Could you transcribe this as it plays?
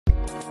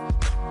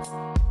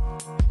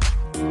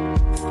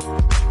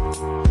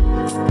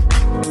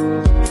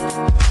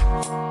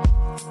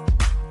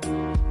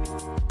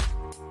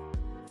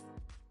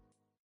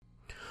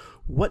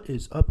What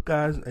is up,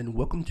 guys, and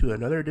welcome to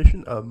another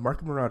edition of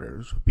Market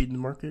Marauders, beating the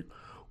market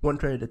one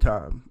trade at a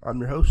time. I'm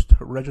your host,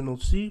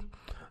 Reginald C.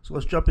 So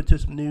let's jump into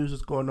some news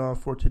that's going on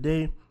for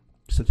today.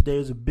 So today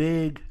is a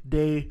big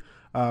day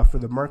for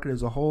the market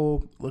as a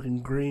whole,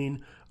 looking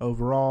green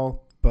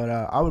overall, but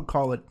I would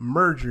call it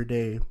merger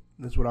day.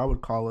 That's what I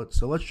would call it.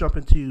 So let's jump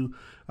into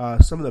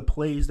some of the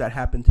plays that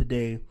happened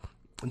today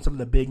and some of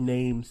the big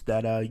names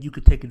that you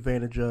could take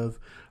advantage of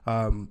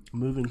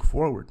moving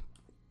forward.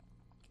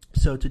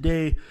 So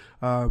today,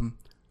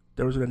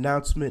 there was an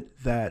announcement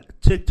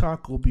that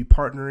TikTok will be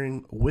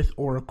partnering with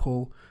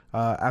Oracle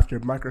after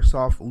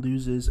Microsoft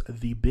loses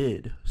the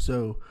bid.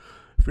 So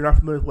if you're not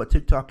familiar with what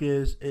TikTok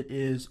is, it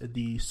is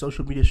the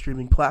social media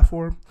streaming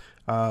platform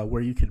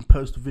where you can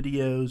post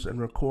videos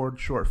and record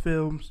short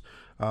films,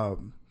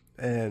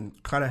 and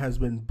kind of has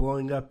been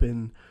blowing up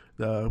in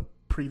the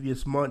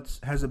previous months.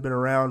 Hasn't been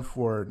around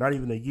for not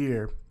even a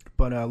year,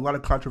 but a lot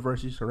of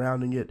controversy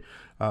surrounding it.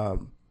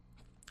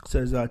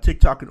 Says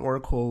TikTok and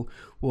Oracle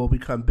will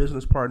become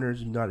business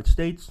partners in the United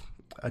States,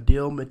 a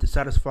deal meant to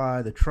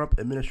satisfy the Trump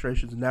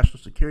administration's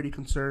national security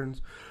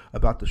concerns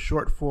about the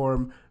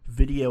short-form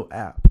video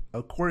app,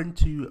 according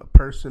to a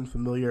person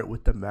familiar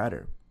with the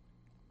matter.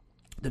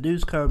 The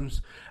news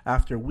comes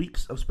after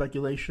weeks of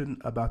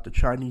speculation about the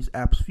Chinese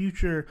app's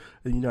future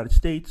in the United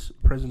States.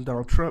 President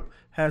Donald Trump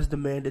has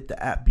demanded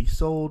the app be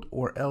sold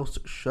or else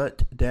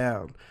shut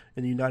down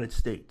in the United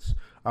States.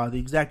 The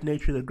exact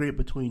nature of the agreement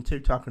between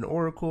TikTok and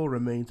Oracle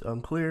remains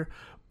unclear,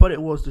 but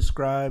it was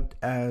described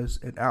as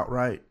not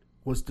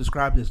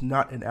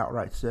an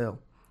outright sale.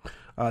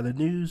 The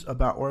news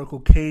about Oracle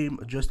came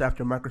just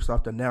after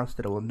Microsoft announced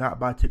that it will not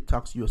buy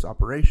TikTok's U.S.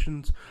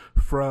 operations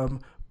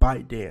from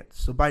ByteDance.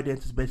 So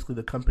ByteDance is basically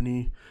the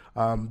company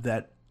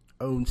that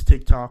owns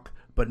TikTok,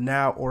 but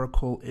now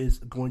Oracle is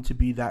going to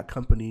be that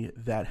company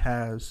that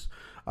has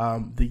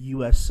the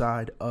U.S.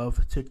 side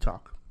of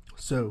TikTok.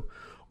 So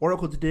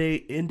Oracle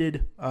today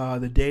ended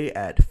the day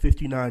at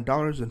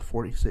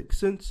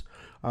 $59.46.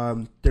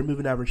 Their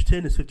moving average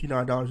 10 is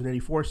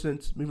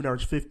 $59.84. Moving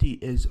average 50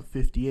 is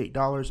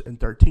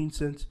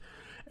 $58.13.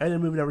 And their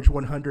moving average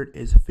 100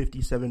 is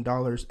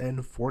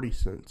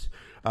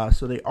 $57.40.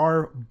 So they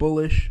are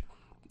bullish.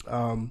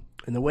 And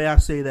the way I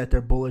say that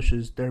they're bullish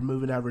is their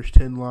moving average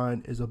 10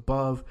 line is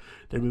above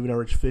their moving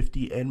average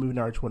 50 and moving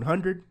average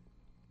 100.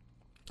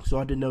 So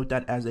I denote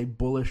that as a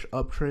bullish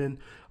uptrend.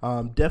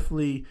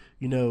 Definitely,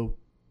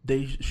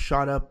 they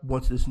shot up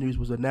once this news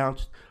was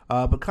announced,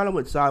 but kind of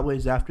went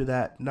sideways after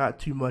that. Not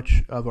too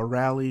much of a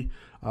rally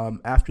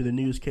after the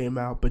news came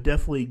out, but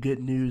definitely good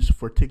news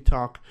for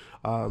TikTok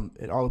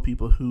and all the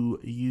people who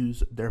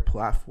use their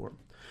platform.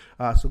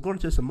 So going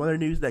to some other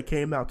news that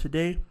came out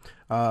today,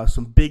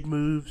 some big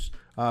moves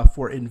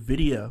for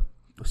NVIDIA.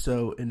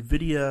 So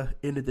NVIDIA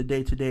ended the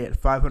day today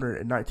at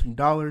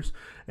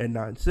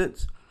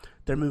 $519.09.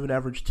 Their moving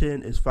average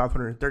 10 is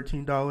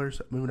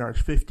 $513. Moving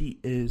average 50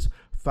 is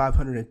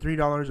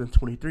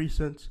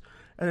 $503.23,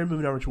 and their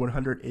moving average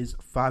 100 is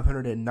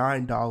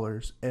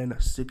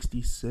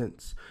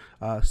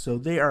 $509.60. So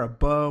they are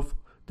above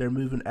their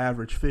moving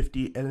average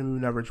 50 and their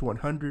moving average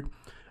 100.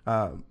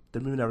 The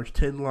moving average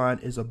 10 line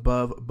is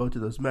above both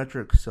of those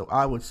metrics, so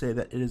I would say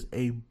that it is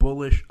a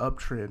bullish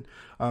uptrend.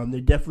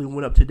 They definitely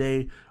went up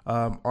today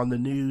on the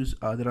news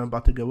that I'm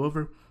about to go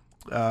over,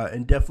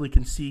 and definitely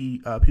can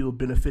see people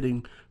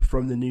benefiting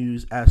from the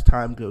news as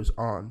time goes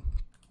on.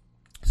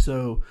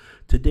 So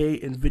today,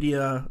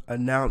 NVIDIA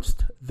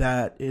announced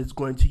that it's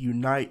going to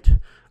unite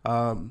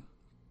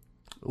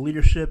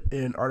leadership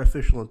in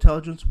artificial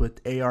intelligence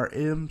with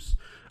ARM's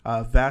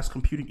vast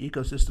computing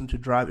ecosystem to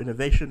drive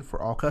innovation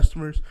for all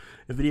customers.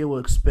 NVIDIA will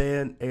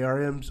expand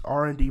ARM's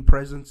R&D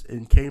presence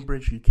in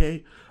Cambridge,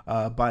 UK,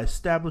 by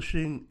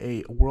establishing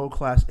a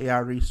world-class AI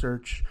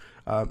research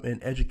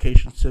and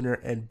education center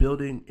and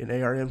building an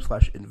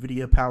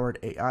ARM/NVIDIA-powered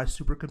AI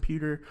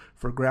supercomputer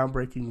for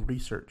groundbreaking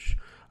research.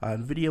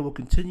 NVIDIA will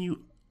continue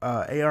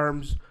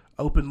ARM's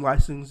open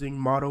licensing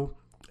model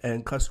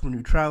and customer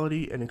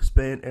neutrality and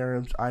expand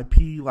ARM's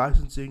IP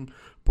licensing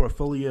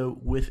portfolio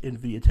with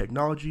NVIDIA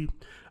technology.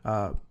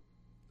 And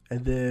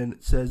then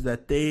it says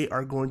that they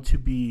are going to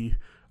be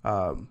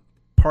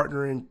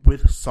partnering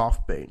with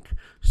SoftBank.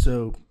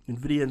 So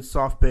NVIDIA and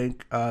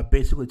SoftBank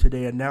basically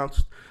today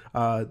announced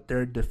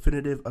their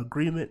definitive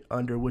agreement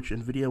under which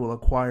NVIDIA will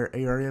acquire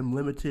ARM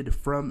Limited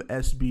from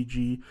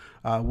SBG,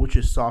 which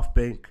is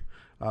SoftBank,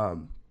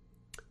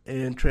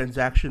 and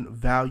transaction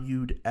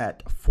valued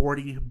at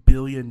 $40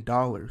 billion.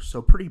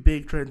 So pretty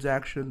big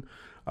transaction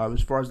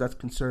as far as that's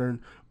concerned.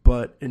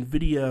 But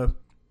NVIDIA,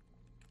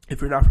 if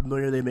you're not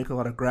familiar, they make a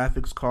lot of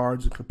graphics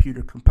cards and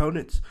computer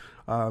components.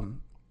 I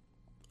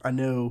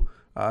know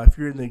if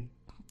you're in the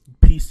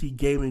PC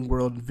gaming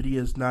world,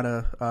 NVIDIA is not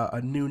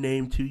a new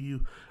name to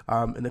you.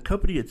 And the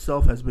company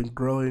itself has been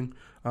growing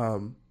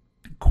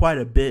quite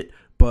a bit.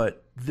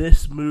 But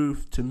this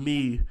move, to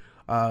me,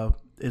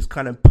 is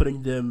kind of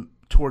putting them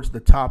towards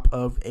the top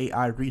of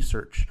AI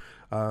research.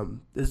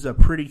 This is a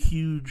pretty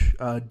huge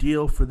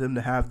deal for them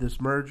to have this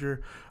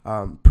merger,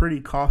 pretty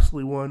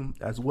costly one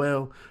as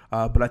well.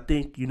 But I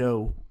think,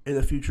 in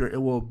the future,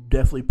 it will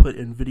definitely put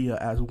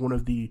NVIDIA as one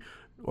of the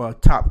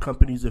top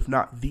companies, if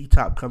not the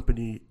top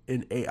company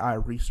in AI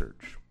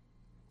research.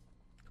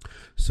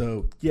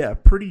 So, yeah,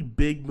 pretty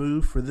big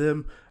move for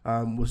them.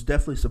 Was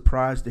definitely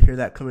surprised to hear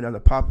that coming down the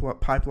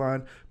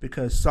pipeline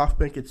because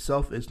SoftBank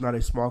itself is not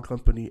a small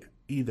company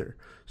either.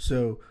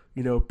 So,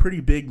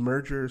 pretty big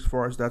merger as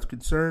far as that's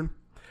concerned.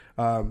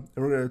 And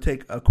we're going to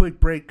take a quick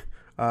break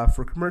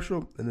for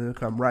commercial and then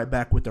come right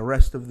back with the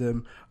rest of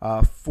them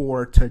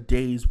for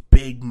today's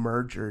big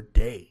merger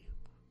day.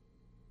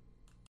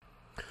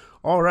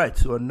 All right,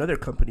 so another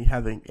company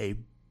having a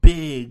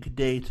big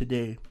day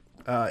today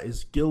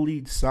is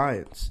Gilead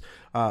Science.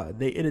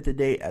 They ended the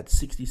day at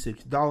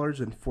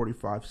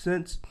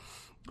 $66.45.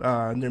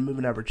 And their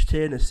moving average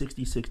 10 is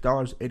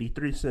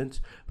 $66.83.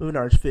 Moving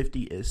average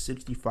 50 is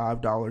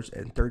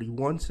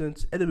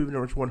 $65.31. And the moving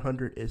average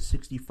 100 is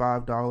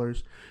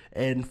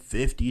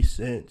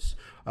 $65.50.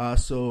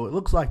 So it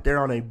looks like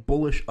they're on a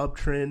bullish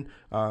uptrend.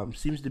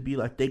 Seems to be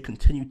like they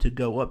continue to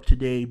go up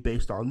today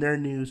based on their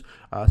news.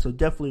 So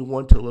definitely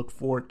one to look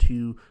forward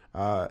to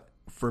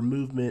for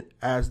movement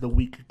as the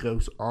week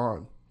goes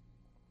on.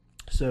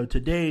 So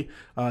today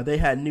they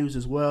had news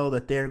as well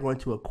that they're going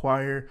to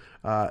acquire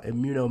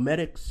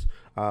Immunomedics.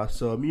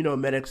 So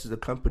Immunomedics is a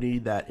company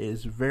that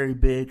is very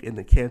big in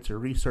the cancer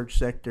research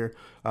sector.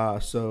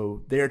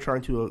 So they are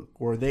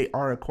they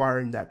are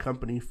acquiring that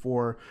company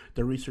for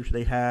the research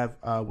they have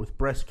with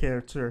breast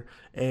cancer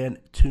and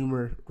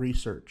tumor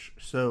research.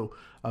 So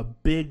a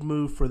big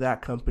move for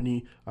that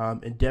company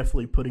and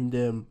definitely putting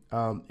them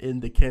in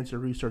the cancer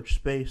research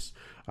space.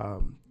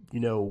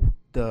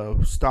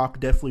 The stock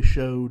definitely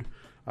showed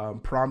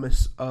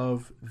promise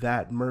of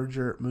that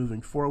merger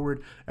moving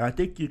forward. And I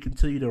think you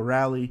continue to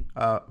rally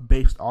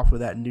based off of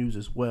that news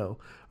as well.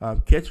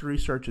 Cancer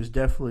research has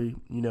definitely,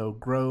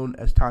 grown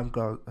as time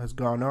has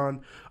gone on.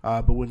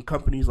 But when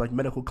companies like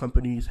medical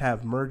companies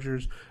have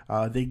mergers,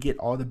 they get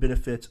all the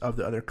benefits of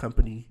the other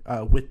company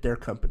with their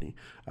company.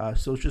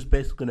 So it's just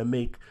basically going to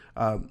make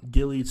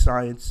Gilead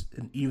Science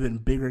an even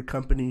bigger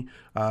company,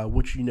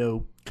 which,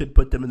 could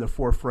put them in the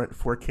forefront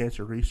for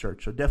cancer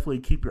research. So definitely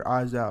keep your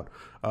eyes out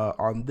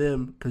on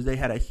them because they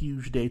had a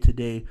huge day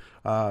today.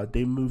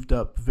 They moved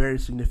up very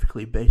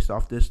significantly based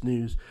off this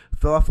news.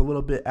 Fell off a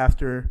little bit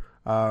after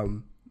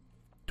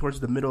towards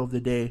the middle of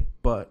the day,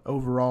 but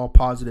overall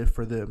positive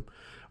for them.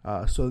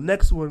 So the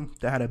next one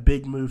that had a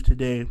big move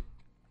today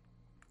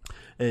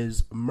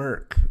is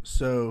Merck.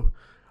 So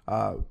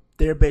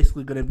they're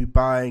basically going to be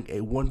buying a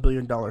 $1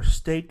 billion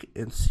stake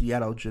in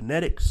Seattle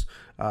Genetics.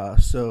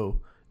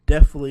 So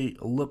definitely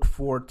look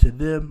forward to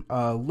them.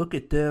 Look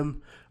at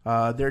them.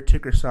 Their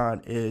ticker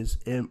sign is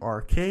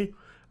MRK.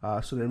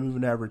 So their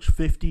moving average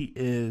 50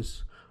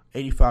 is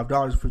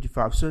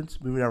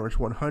 $85.55. Moving average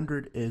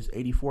 100 is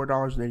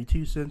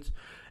 $84.82.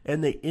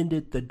 And they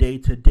ended the day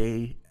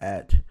today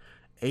at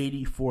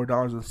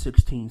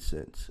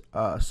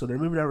 $84.16. So their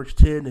moving average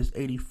 10 is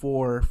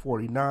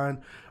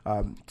 $84.49.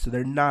 So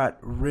they're not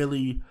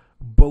really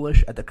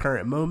bullish at the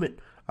current moment.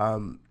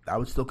 I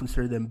would still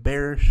consider them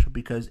bearish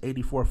because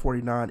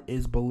 84.49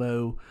 is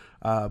below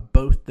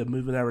both the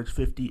moving average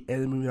 50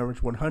 and the moving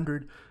average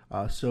 100.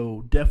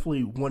 So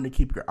definitely one to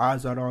keep your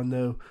eyes out on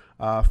though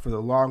for the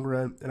long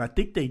run. And I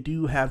think they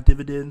do have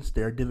dividends.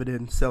 They're a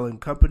dividend selling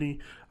company.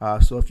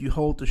 So if you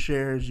hold the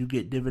shares, you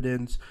get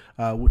dividends,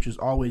 which is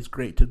always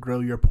great to grow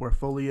your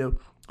portfolio.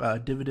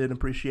 Dividend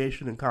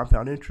appreciation and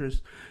compound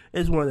interest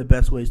is one of the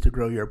best ways to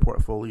grow your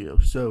portfolio.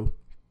 So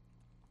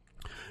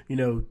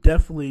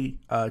definitely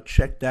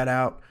check that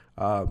out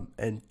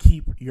and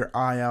keep your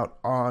eye out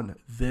on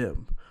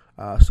them.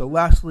 So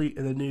lastly,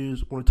 in the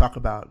news, I want to talk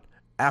about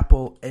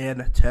Apple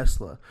and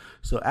Tesla.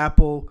 So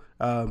Apple,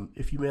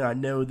 if you may not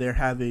know, they're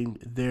having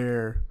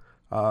their,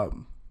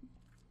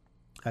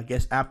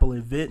 Apple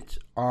event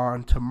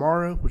on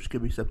tomorrow, which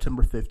could be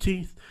September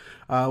 15th,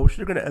 which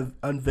they're going to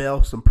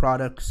unveil some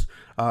products,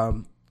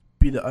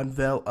 be the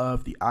unveil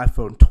of the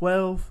iPhone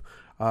 12,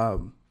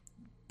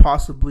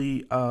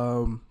 possibly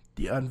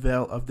the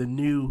unveil of the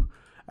new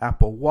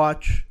Apple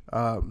Watch.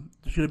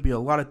 There's going to be a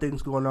lot of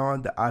things going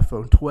on. The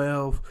iPhone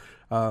 12,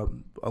 a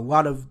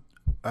lot of,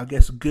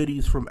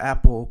 goodies from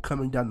Apple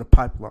coming down the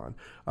pipeline.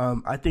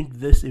 I think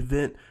this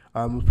event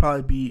will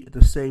probably be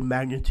the same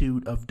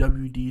magnitude of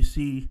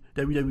WWDC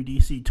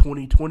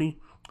 2020,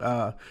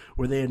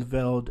 where they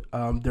unveiled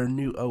their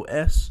new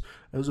OS.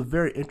 It was a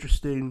very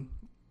interesting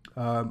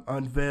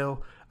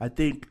unveil. I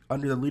think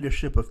under the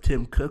leadership of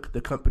Tim Cook,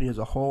 the company as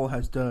a whole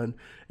has done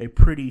a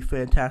pretty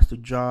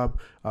fantastic job.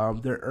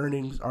 Their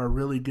earnings are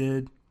really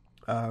good,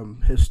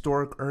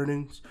 historic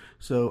earnings.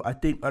 So I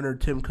think under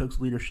Tim Cook's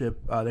leadership,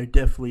 they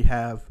definitely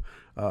have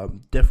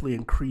definitely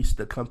increased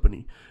the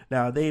company.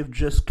 Now they've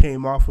just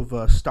came off of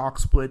a stock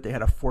split. They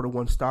had a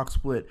 4-to-1 stock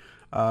split,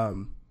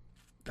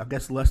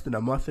 less than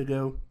a month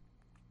ago.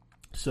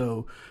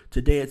 So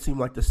today it seemed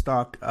like the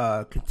stock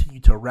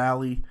continued to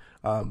rally,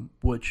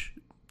 which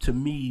to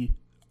me,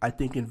 I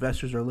think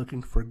investors are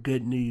looking for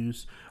good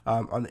news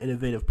on the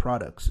innovative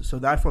products. So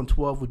the iPhone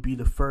 12 would be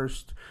the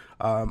first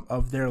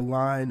of their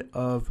line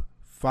of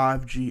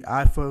 5G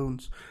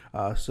iPhones.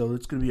 So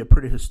it's going to be a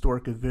pretty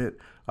historic event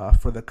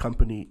for the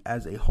company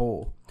as a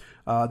whole.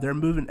 Their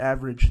moving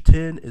average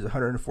 10 is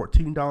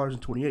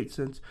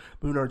 $114.28.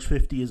 Moving average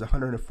 50 is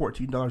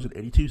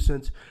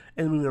 $114.82.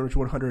 And moving average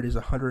 100 is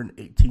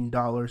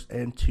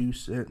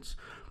 $118.02.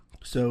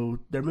 So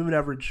their moving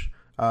average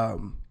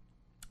 10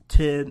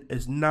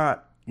 is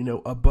not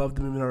above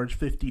the moving average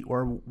 50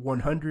 or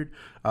 100.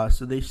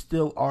 So they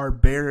still are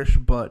bearish,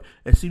 but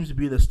it seems to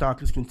be the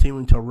stock is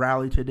continuing to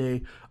rally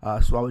today.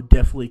 So I would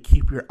definitely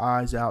keep your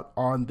eyes out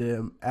on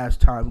them as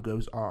time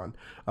goes on,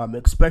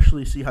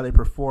 especially see how they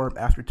perform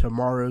after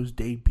tomorrow's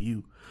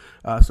debut.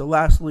 So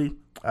lastly,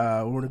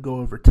 we're going to go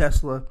over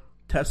Tesla.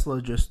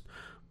 Tesla just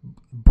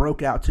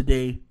broke out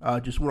today,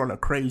 just went on a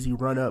crazy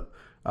run up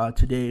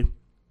today.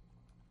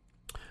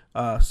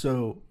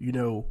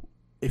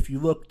 If you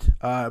looked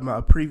at my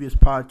previous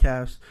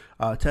podcast,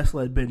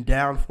 Tesla had been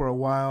down for a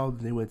while.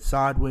 They went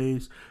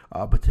sideways.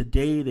 But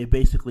today they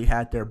basically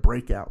had their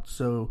breakout.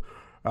 So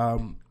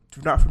if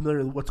you're not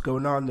familiar with what's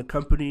going on in the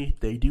company,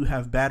 they do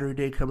have Battery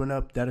Day coming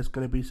up. That is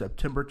going to be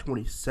September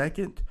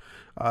 22nd,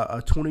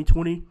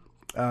 2020.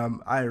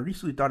 I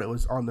recently thought it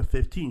was on the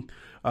 15th,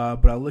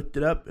 but I looked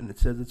it up and it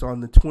says it's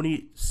on the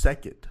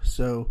 22nd.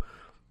 So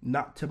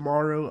not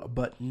tomorrow,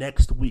 but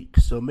next week.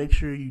 So make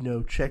sure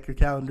check your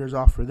calendars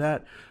off for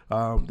that.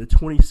 The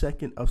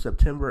 22nd of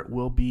September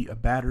will be a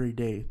Battery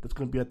Day. That's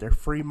going to be at their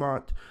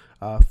Fremont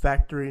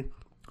factory.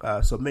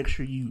 So make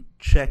sure you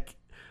check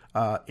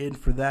in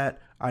for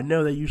that. I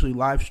know they usually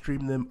live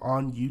stream them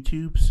on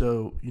YouTube,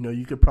 so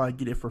you could probably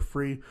get it for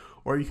free,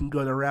 or you can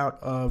go the route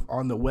of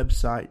on the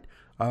website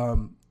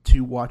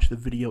to watch the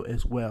video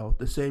as well.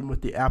 The same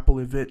with the Apple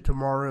event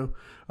tomorrow.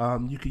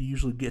 You can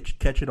usually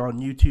catch it on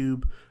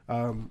YouTube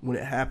when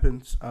it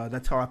happens.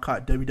 That's how I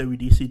caught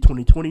WWDC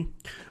 2020.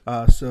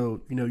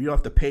 So you don't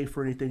have to pay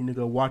for anything to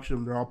go watch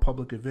them. They're all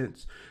public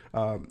events,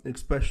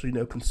 especially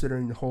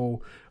considering the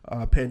whole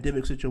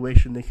pandemic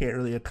situation. They can't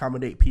really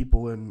accommodate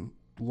people in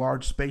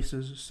large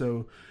spaces,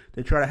 so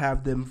they try to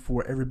have them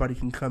for everybody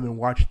can come and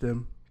watch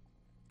them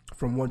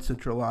from one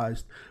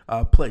centralized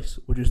place,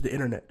 which is the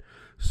internet.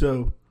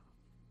 So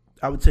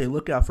I would say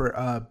look out for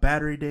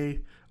Battery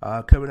Day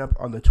coming up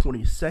on the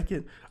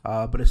 22nd.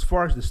 But as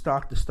far as the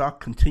stock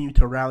continued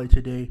to rally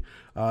today.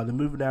 The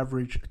moving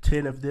average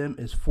 10 of them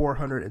is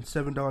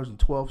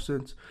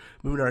 $407.12.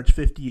 Moving average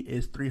 50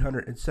 is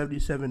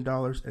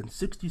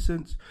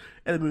 $377.60.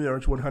 And the moving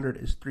average 100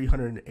 is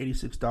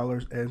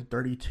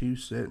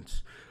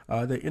 $386.32.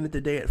 They ended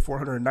the day at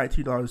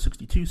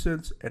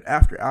 $419.62, and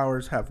after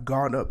hours have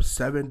gone up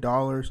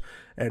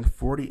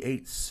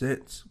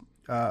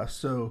 $7.48.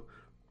 So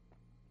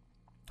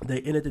they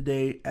ended the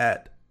day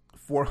at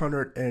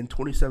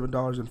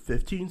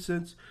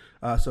 $427.15.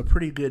 So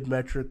pretty good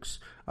metrics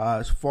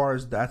as far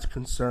as that's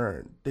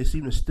concerned. They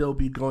seem to still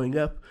be going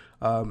up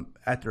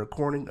at the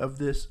recording of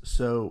this,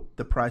 so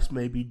the price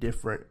may be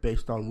different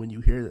based on when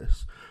you hear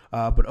this.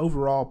 But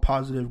overall,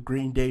 positive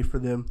green day for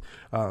them.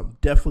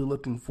 Definitely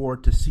looking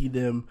forward to see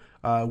them,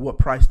 what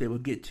price they will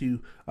get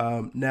to.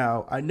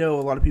 Now, I know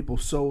a lot of people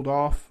sold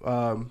off,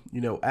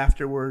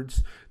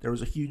 afterwards. There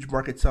was a huge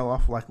market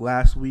sell-off like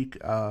last week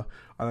on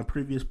a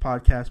previous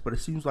podcast, but it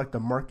seems like the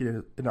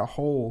market in a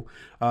whole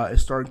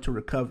is starting to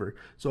recover.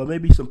 So it may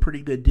be some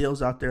pretty good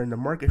deals out there in the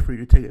market for you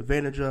to take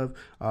advantage of.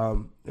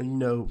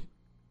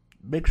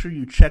 Make sure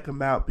you check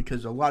them out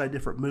because a lot of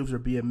different moves are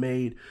being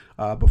made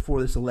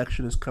before this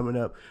election is coming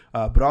up.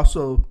 But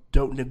also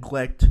don't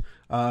neglect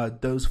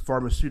those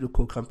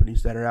pharmaceutical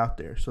companies that are out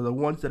there. So the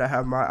ones that I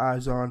have my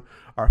eyes on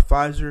are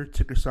Pfizer,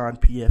 ticker sign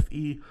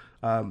PFE.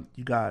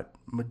 You got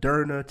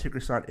Moderna, ticker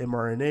sign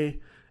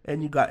mRNA.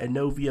 And you got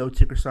Inovio,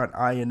 ticker sign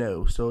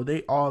INO. So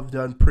they all have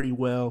done pretty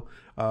well.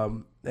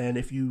 And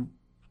if you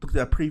look at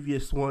that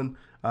previous one,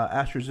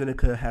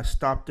 AstraZeneca has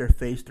stopped their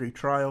phase 3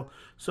 trial.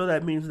 So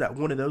that means that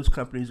one of those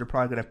companies are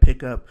probably going to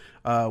pick up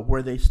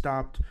where they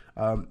stopped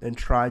and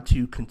try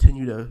to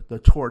continue the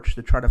torch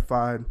to try to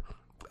find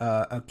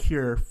a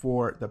cure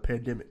for the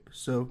pandemic.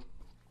 So,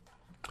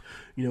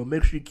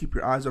 make sure you keep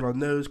your eyes on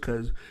those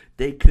because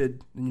they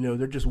could,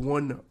 they're just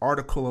one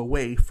article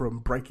away from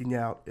breaking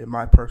out, in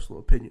my personal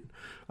opinion.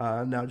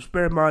 Now, just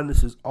bear in mind,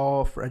 this is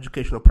all for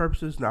educational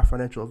purposes, not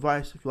financial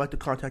advice. If you'd like to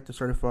contact a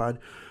certified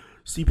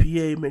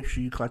CPA, make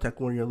sure you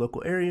contact one in your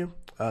local area.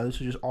 This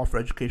is just all for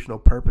educational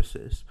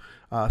purposes.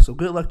 So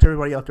good luck to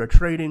everybody out there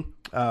trading.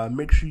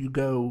 Make sure you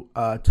go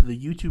to the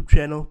YouTube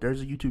channel.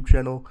 There's a YouTube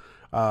channel,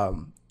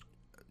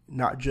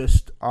 not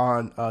just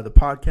on the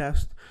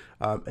podcast,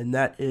 and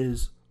that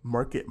is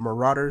Market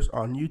Marauders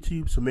on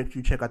YouTube. So make sure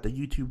you check out the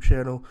YouTube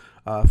channel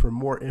for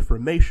more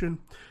information.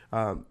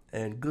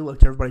 And good luck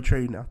to everybody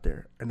trading out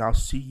there. And I'll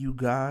see you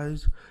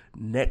guys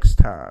next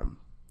time.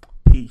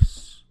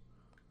 Peace.